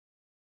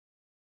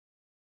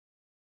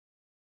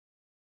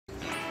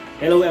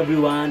Hello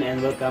everyone and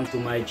welcome to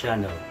my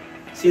channel.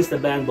 Since the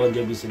band Bon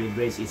Jovi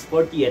celebrates its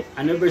 40th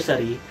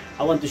anniversary,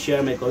 I want to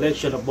share my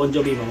collection of Bon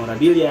Jovi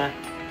memorabilia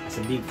as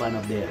a big fan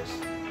of theirs.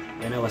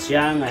 When I was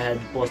young, I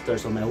had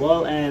posters on my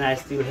wall and I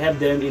still have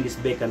them in this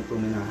vacant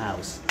room in our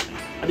house.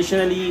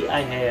 Additionally, I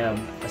have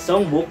a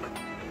songbook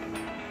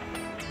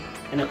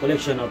and a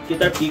collection of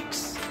guitar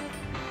picks.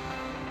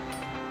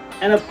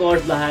 And of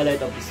course, the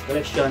highlight of this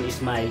collection is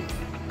my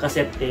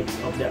cassette tapes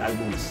of their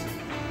albums.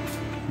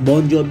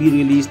 Bon Jovi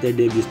released their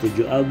debut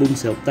studio album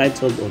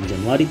self-titled on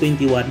January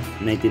 21,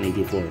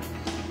 1984,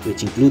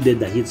 which included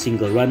the hit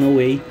single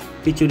Runaway,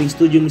 featuring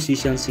studio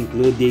musicians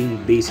including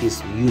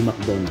bassist Hugh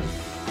McDonald,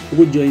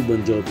 who joined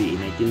Bon Jovi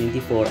in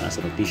 1994 as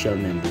an official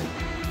member.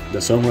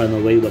 The song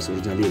Runaway was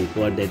originally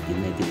recorded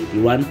in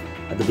 1981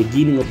 at the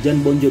beginning of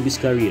Jon Bon Jovi's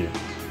career,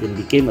 then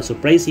became a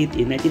surprise hit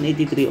in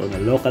 1983 on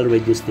a local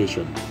radio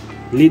station,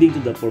 leading to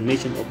the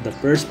formation of the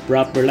first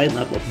proper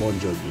lineup of Bon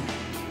Jovi.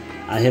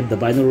 I have the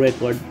vinyl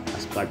record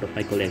as part of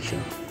my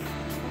collection.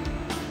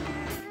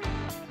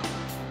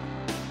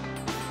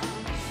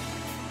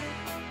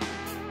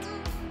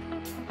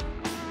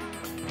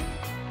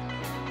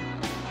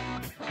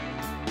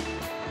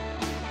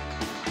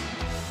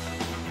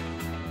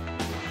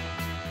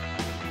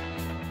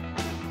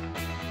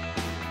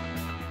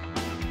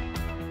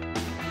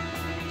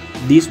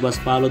 This was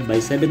followed by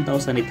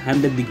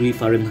 7,800 degree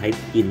Fahrenheit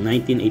in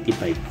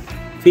 1985,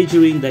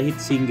 featuring the hit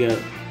single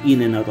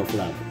In and Out of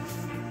Love.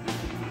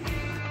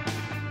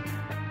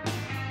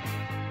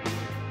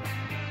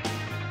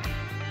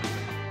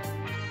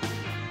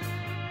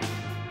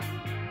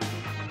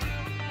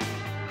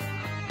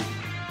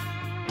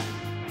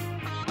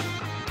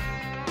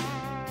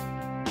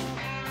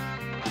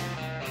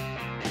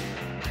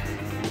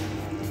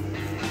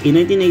 In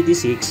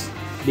 1986,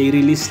 they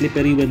released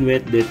Slippery When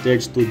Wet, their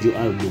third studio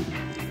album,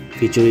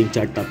 featuring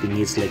chart-topping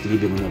hits like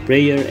Livin on a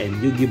Prayer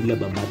and You Give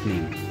Love a Bad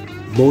Name,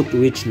 both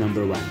reached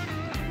number 1.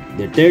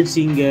 Their third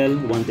single,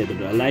 Wanted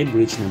or Alive,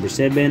 reached number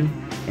 7,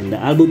 and the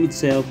album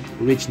itself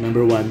reached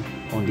number 1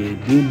 on the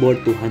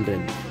Billboard 200,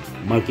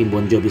 marking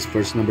Bon Jovi's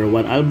first number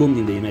 1 album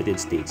in the United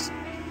States.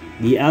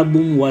 The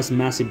album was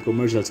massive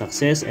commercial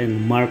success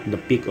and marked the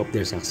peak of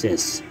their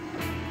success.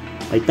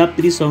 My top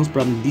 3 songs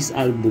from this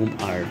album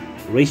are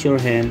Raise Your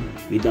Hand,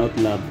 Without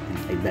Love,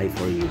 and I Die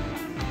For You.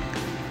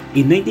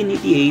 In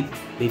 1988,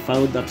 they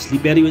followed up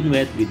Slippery When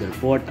Wet with their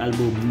fourth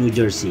album, New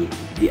Jersey.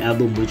 The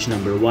album reached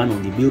number 1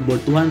 on the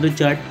Billboard 200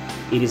 chart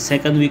in its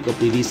second week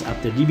of release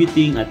after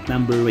debuting at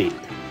number 8.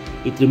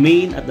 It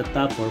remained at the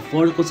top for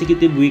 4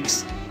 consecutive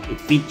weeks.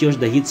 It features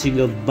the hit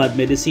single Bad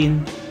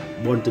Medicine,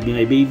 Born to Be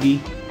My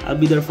Baby, I'll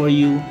Be There For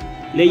You,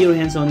 Lay Your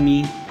Hands on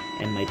Me,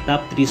 and my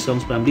top 3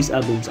 songs from these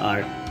albums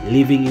are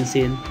Living in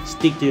Sin,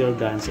 Stick to Your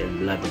Guns, and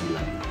Blood and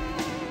Blood.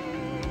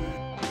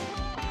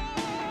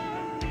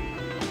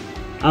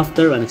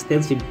 After an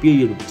extensive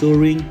period of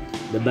touring,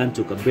 the band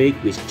took a break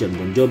which Jon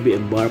Bon Jovi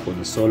embarked on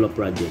a solo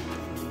project.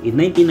 In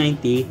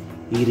 1990,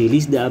 he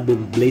released the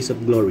album Blaze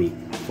of Glory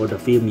for the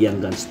film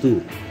Young Guns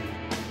 2.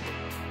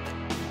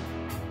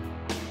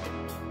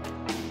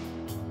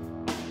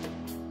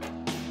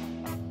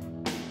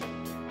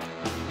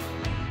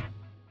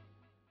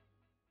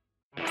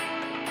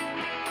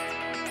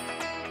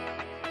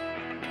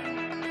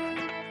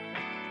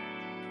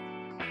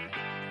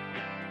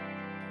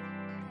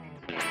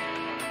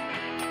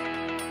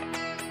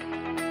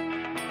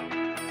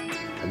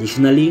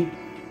 Additionally,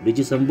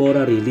 Richie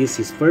Sambora released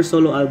his first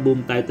solo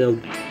album titled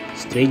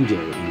Stranger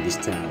in This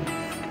Town.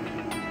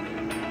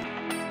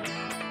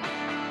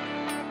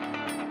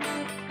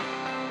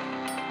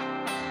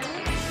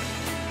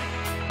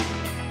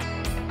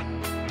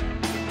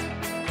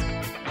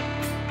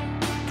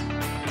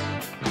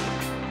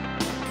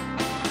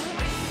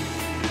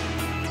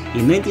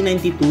 In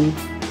 1992,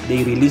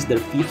 they released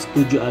their 5th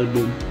studio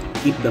album,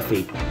 Keep the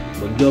Faith,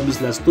 Bon Jovi's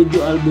last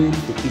studio album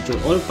to feature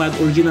all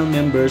 5 original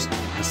members,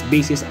 as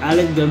bassist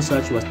Alan John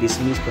Such was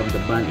dismissed from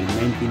the band in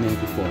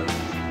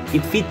 1994.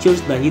 It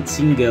features the hit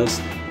singles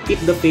Keep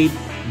the Faith,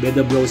 Bed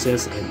of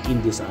Roses, and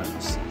In These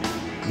Arms.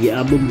 The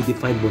album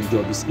redefined Bon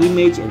Jovi's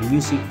image and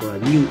music for a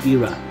new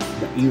era,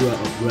 the era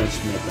of grunge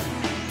metal.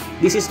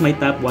 This is my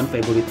top 1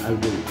 favorite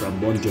album from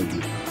Bon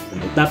Jovi.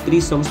 And my top 3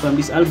 songs from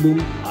this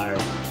album are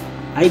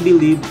I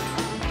Believe,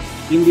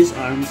 In These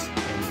Arms,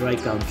 and Dry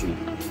Country.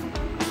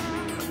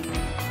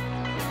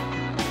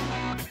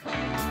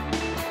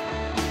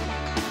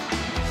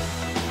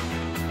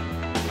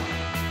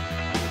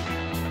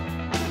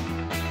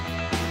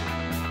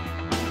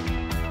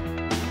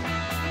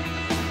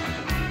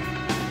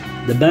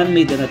 The band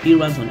made an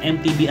appearance on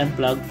MTV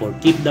Unplugged for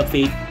Keep the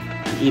Faith,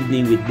 An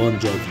Evening with Bon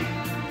Jovi,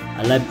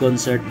 a live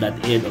concert that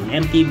aired on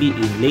MTV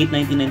in late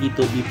 1992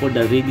 before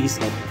the release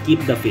of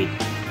Keep the Faith.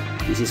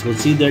 This is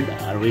considered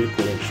a rare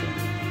collection.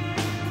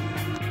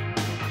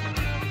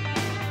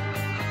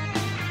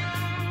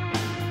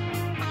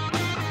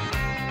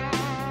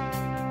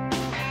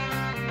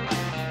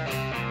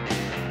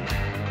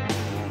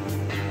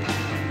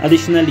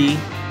 Additionally,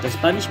 the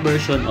Spanish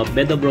version of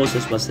Bed of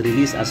Roses was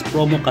released as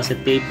promo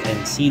cassette tape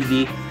and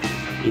CD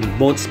in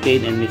both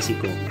Spain and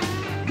Mexico.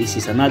 This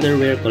is another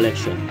rare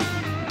collection.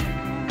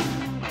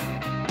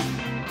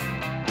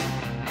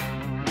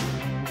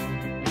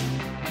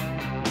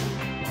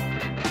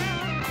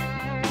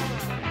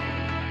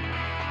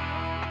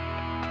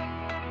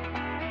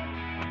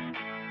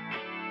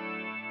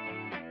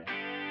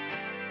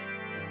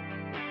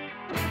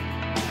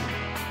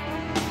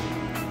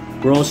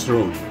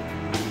 Crossroad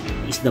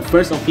is the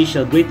first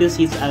official greatest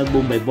hits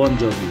album by Bon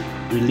Jovi,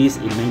 released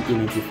in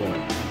 1994.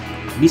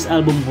 This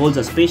album holds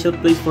a special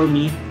place for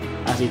me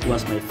as it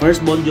was my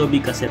first Bon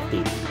Jovi cassette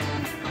tape.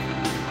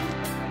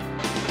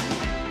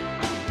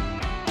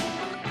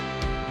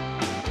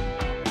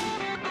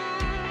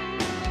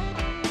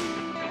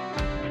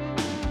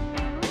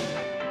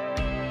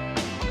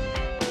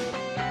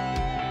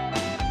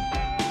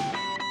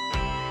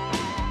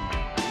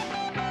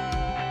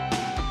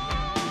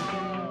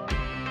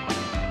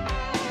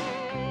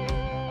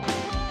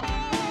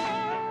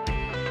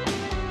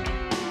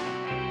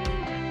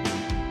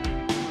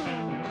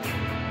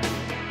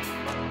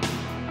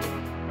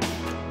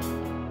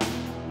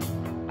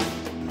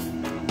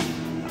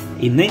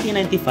 In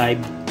 1995,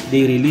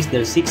 they released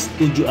their sixth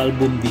studio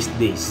album, These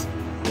Days,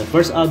 the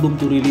first album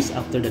to release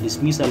after the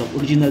dismissal of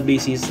original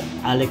bassist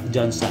Alec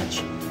John Such,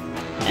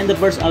 and the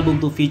first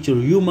album to feature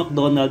Hugh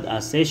McDonald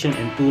as session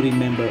and touring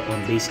member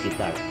on bass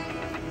guitar.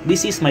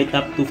 This is my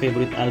top 2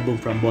 favorite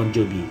album from Bon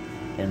Jovi,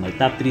 and my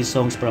top 3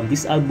 songs from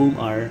this album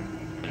are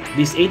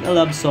This Ain't a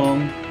Love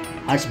Song,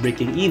 Hearts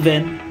Breaking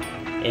Even,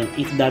 and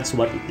If That's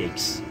What It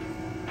Takes.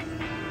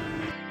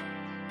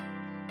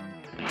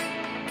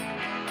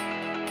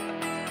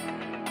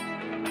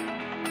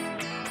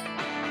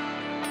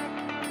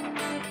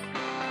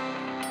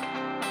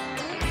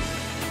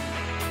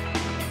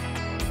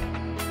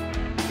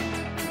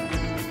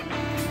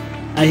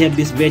 I have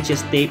this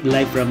VHS tape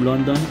live from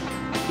London.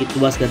 It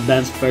was the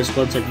band's first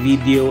concert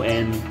video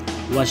and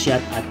was shot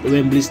at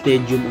Wembley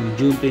Stadium on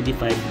June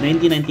 25,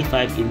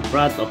 1995 in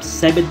front of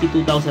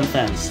 72,000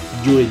 fans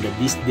during the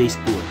These Days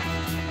tour.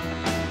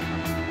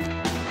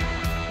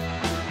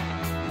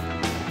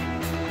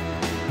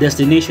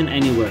 Destination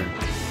Anywhere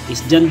is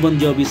Jon Bon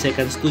Jovi's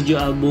second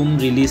studio album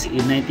released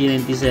in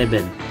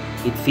 1997.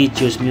 It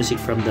features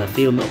music from the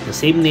film of the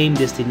same name,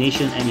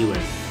 Destination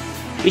Anywhere,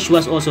 which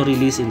was also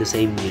released in the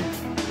same year.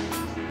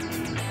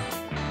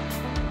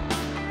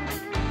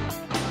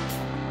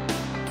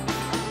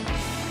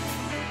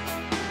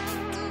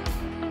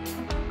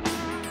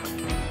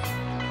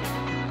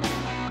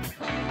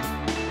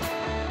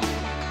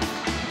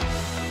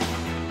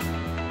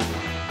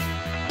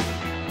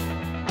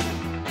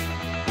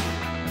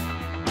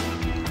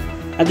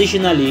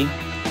 Additionally,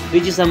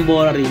 Richie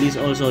Sambora released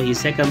also his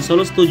second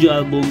solo studio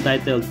album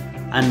titled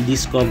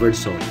Undiscovered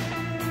Soul.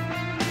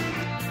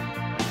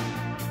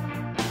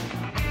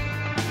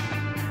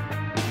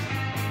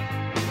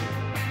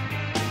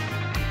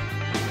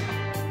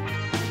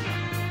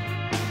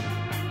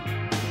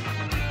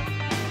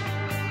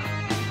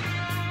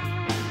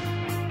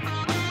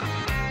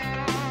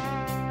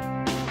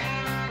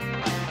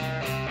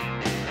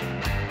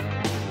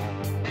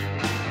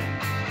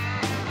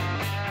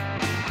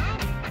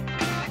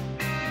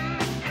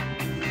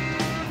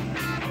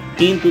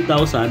 In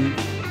 2000,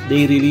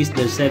 they released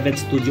their 7th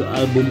studio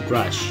album,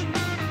 Crush,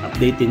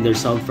 updating their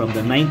sound from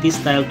the 90s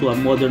style to a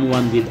modern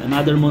one with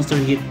another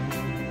monster hit,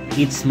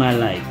 It's My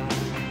Life.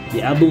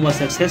 The album was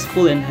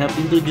successful and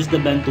helped introduce the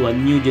band to a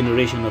new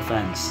generation of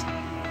fans.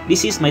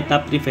 This is my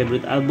top 3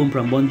 favorite album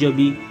from Bon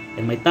Jovi,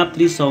 and my top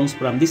 3 songs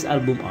from this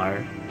album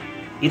are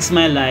It's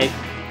My Life,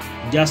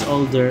 Just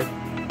Older,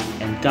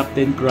 and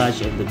Captain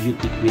Crush and the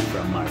Beauty Queen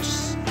from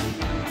Mars.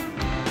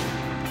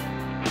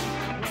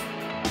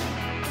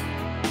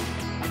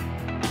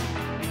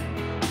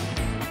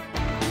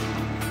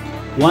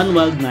 One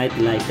Wild Night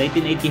Like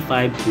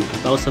 1985 to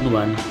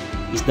 2001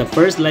 is the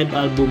first live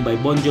album by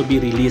Bon Jovi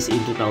released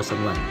in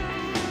 2001.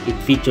 It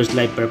features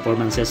live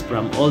performances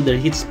from all their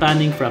hits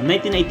spanning from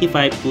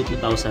 1985 to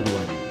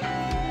 2001.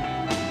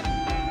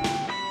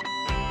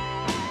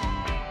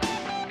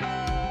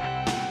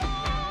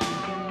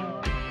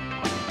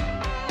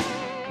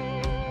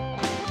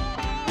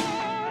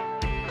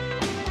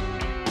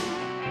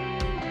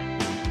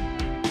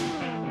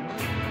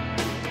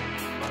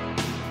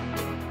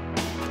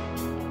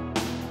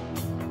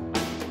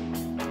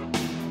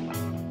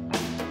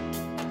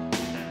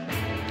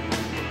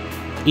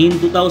 In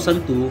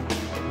 2002,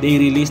 they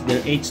released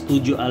their 8th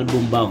studio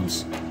album,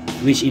 Bounce,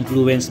 which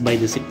influenced by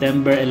the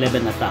September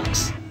 11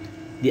 attacks.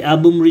 The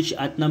album reached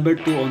at number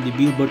 2 on the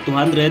Billboard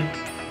 200,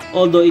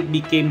 although it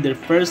became their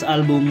first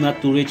album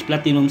not to reach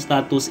platinum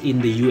status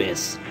in the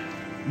US.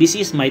 This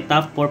is my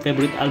top 4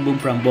 favorite album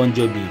from Bon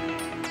Jovi,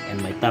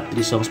 and my top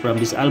 3 songs from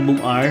this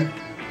album are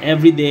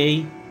Every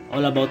Day,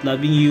 All About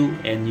Loving You,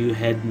 and You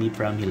Had Me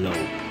From Hello.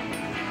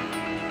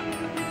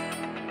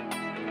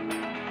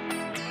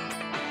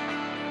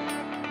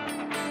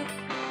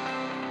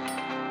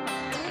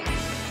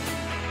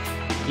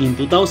 In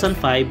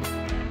 2005,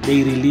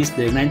 they released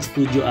their 9th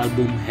studio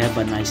album, Have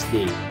a Nice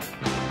Day.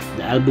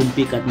 The album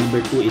peaked at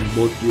number 2 in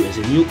both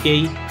US and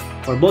UK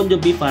for For Bon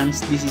Jovi fans,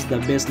 this is the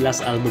best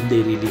last album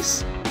they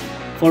released.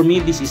 For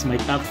me, this is my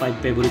top 5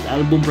 favorite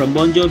album from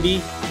Bon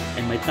Jovi,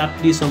 and my top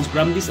 3 songs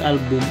from this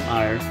album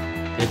are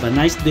Have a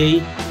Nice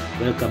Day,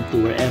 Welcome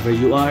to Wherever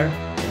You Are,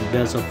 and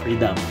Bells of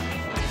Freedom.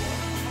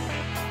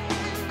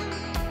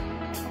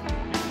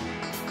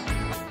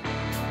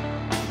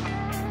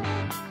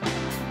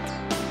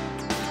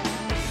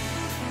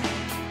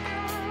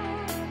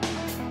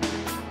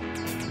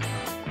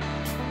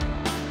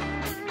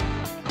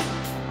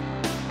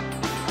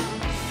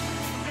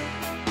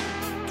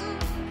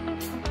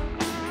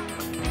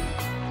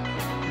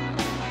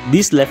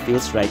 This Left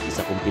Feels Right is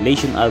a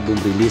compilation album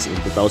released in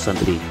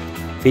 2003,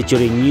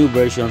 featuring new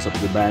versions of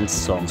the band's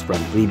songs from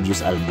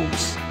previous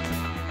albums.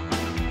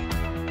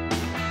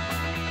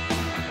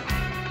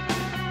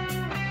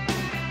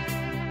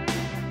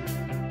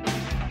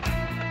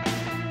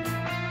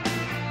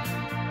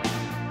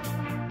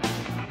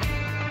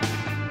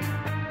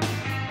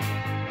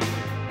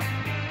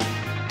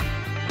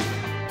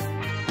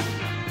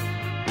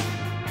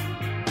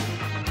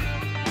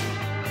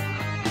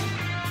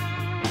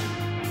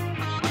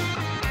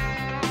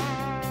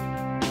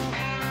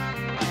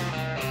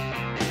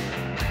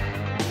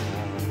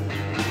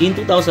 In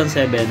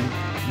 2007,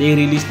 they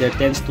released their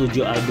 10th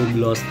studio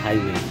album Lost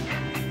Highway.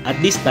 At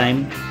this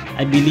time,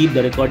 I believe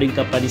the recording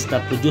company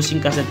stopped producing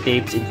cassette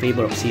tapes in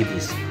favor of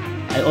CDs.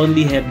 I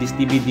only have this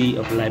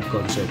DVD of a live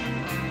concert.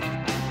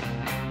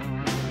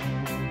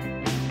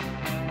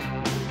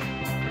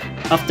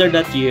 After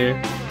that year,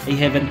 I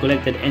haven't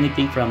collected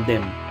anything from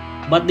them,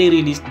 but they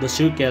released The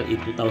Circle in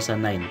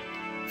 2009,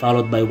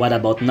 followed by What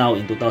About Now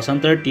in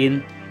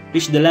 2013,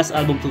 which the last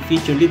album to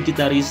feature lead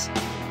guitarist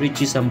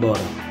Richie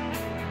Sambora.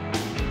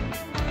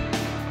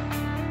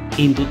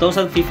 In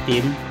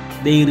 2015,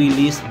 they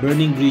released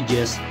Burning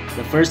Bridges,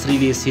 the first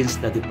release since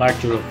the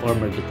departure of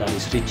former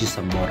guitarist Richie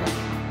Sambora.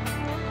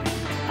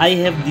 I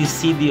have this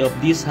CD of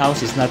This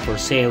House Is Not For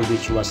Sale,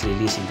 which was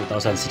released in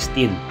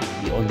 2016,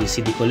 the only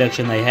CD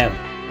collection I have.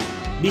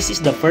 This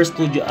is the first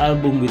studio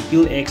album with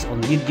Phil X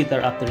on lead guitar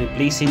after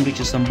replacing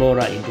Richie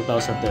Sambora in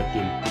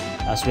 2013,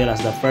 as well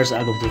as the first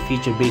album to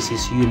feature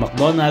bassist Hugh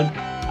McDonald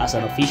as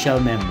an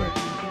official member.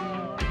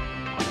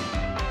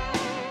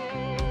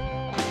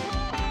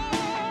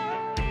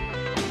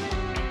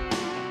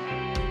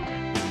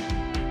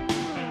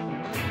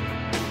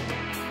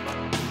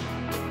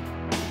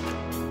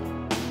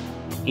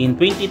 In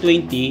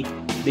 2020,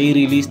 they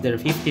released their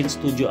 15th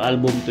studio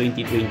album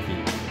 2020,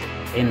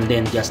 and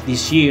then just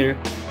this year,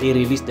 they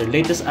released their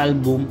latest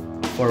album,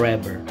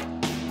 Forever.